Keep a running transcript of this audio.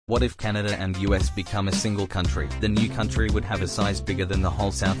What if Canada and US become a single country? The new country would have a size bigger than the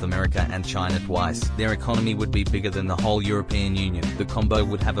whole South America and China twice. Their economy would be bigger than the whole European Union. The combo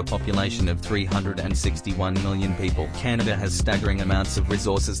would have a population of 361 million people. Canada has staggering amounts of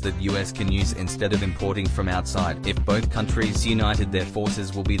resources that US can use instead of importing from outside. If both countries united their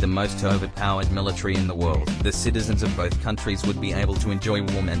forces will be the most overpowered military in the world. The citizens of both countries would be able to enjoy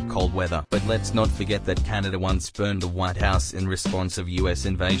warm and cold weather. But let's not forget that Canada once burned the White House in response of US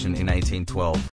invasion in 1812.